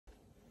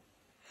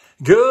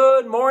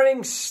Good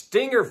morning,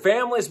 Stinger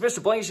family. It's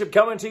Mr. Blankenship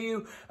coming to you.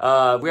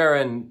 We are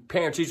in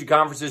parent-teacher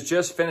conferences,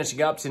 just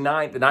finishing up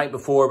tonight, the night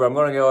before, but I'm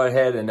going to go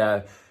ahead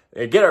and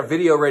get our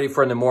video ready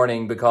for in the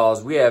morning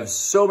because we have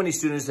so many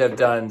students that have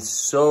done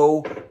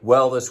so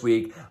well this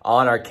week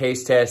on our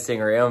case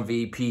testing or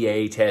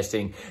MVPA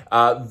testing.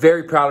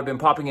 Very proud. I've been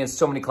popping in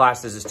so many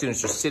classes. The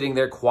students are sitting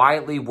there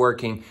quietly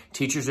working.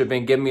 Teachers have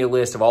been giving me a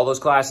list of all those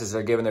classes that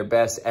are giving their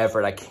best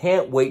effort. I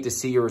can't wait to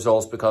see your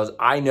results because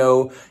I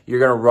know you're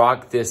going to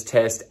rock this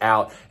test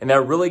out. And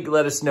that really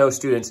let us know,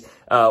 students,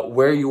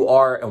 where you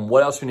are and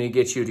what else we need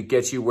to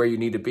get you where you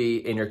need to be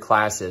in your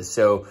classes.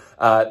 So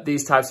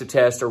these types of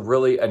tests are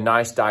really a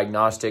nice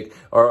diagnostic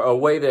or a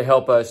way to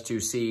help us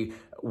to see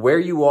where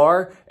you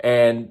are,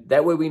 and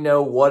that way we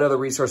know what other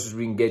resources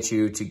we can get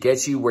you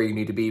where you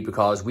need to be,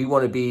 because we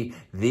want to be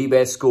the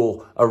best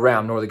school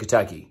around Northern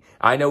Kentucky.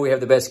 I know we have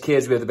the best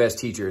kids, we have the best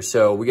teachers,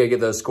 so we got to get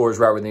those scores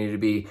right where they need to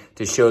be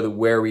to show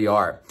where we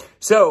are.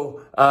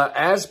 So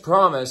as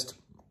promised,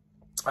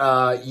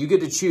 you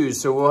get to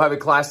choose. So we'll have a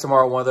class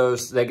tomorrow, one of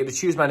those, they get to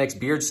choose my next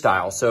beard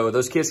style. So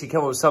those kids can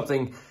come up with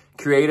something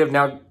creative.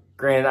 Now,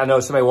 granted, I know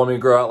somebody wanted me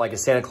to grow out like a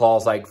Santa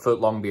Claus, like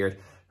foot-long beard.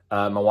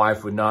 My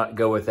wife would not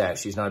go with that.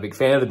 She's not a big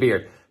fan of the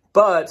beard.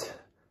 But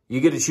you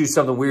get to choose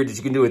something weird that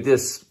you can do with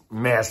this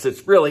mess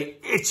that's really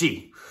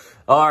itchy.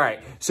 All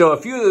right. So a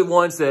few of the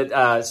ones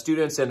that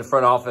students in the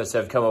front office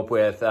have come up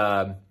with,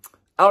 I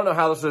don't know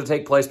how this is going to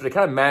take place, but it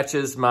kind of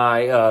matches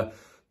my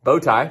bow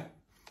tie.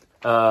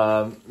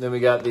 Then we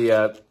got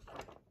the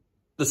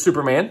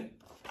Superman.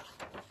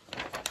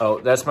 Oh,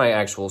 that's my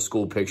actual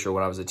school picture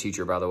when I was a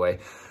teacher, by the way.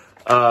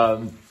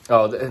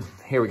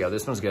 Here we go.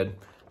 This one's good.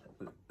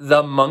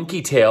 The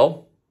monkey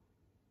tail.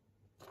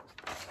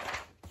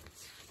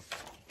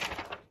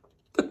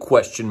 The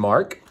question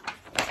mark.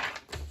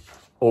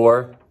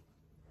 Or,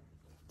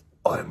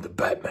 I'm the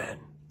Batman.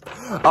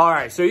 All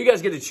right, so you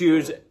guys get to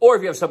choose. Or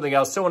if you have something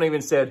else, someone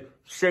even said,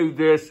 shave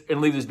this and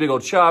leave this big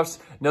old chops.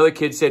 Another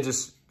kid said,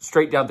 just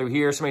straight down through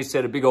here. Somebody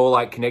said a big old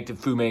like connected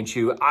Fu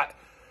Manchu.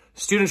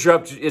 Students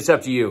are it's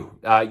up to you.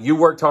 You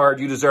worked hard.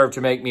 You deserve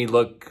to make me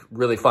look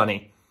really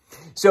funny.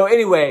 So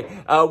anyway,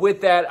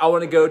 with that, I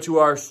want to go to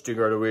our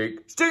Stinger of the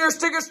Week. Stingers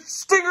of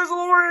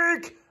the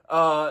Week.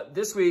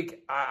 This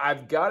week,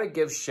 I've got to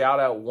give shout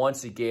out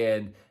once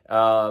again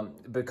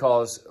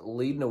because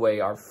leading away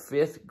our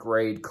 5th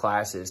grade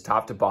classes,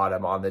 top to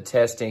bottom, on the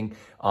testing,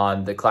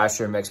 on the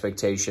classroom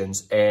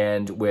expectations,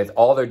 and with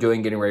all they're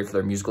doing, getting ready for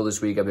their musical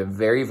this week. I've been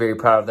very, very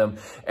proud of them.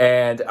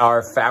 And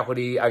our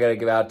faculty, I got to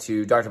give out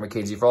to Dr.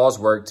 McKenzie for all his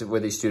work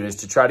with these students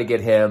to try to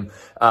get him,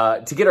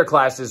 to get our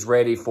classes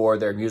ready for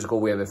their musical.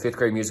 We have a 5th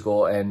grade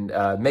musical and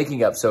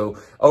making up. So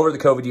over the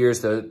COVID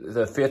years,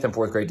 the 5th and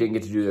 4th grade didn't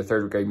get to do their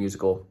 3rd grade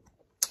musical.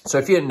 So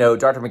if you didn't know,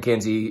 Dr.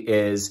 McKenzie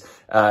is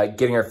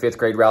getting our 5th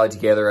grade rally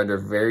together under a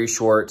very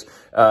short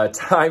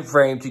time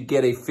frame to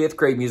get a 5th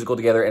grade musical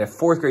together and a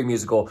 4th grade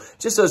musical,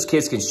 just so those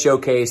kids can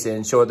showcase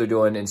and show what they're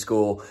doing in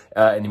school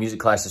in the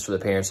music classes for the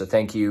parents. So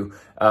thank you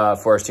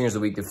for our Stingers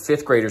of the Week, the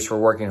 5th graders, for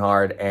working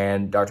hard,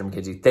 and Dr.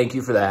 McKenzie, thank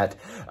you for that.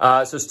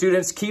 So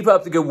students, keep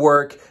up the good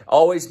work.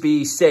 Always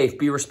be safe,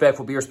 be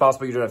respectful, be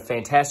responsible. You're doing a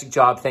fantastic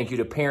job. Thank you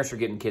to parents for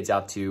getting kids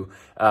out to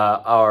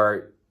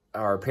our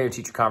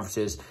parent-teacher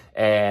conferences,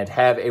 and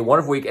have a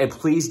wonderful week. And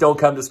please don't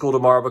come to school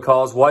tomorrow,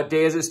 because what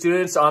day is it,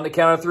 students? On the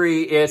count of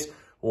 3, it's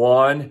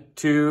 1,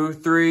 2,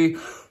 3,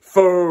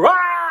 Friday!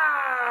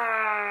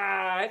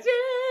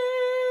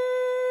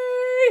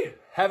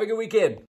 Have a good weekend.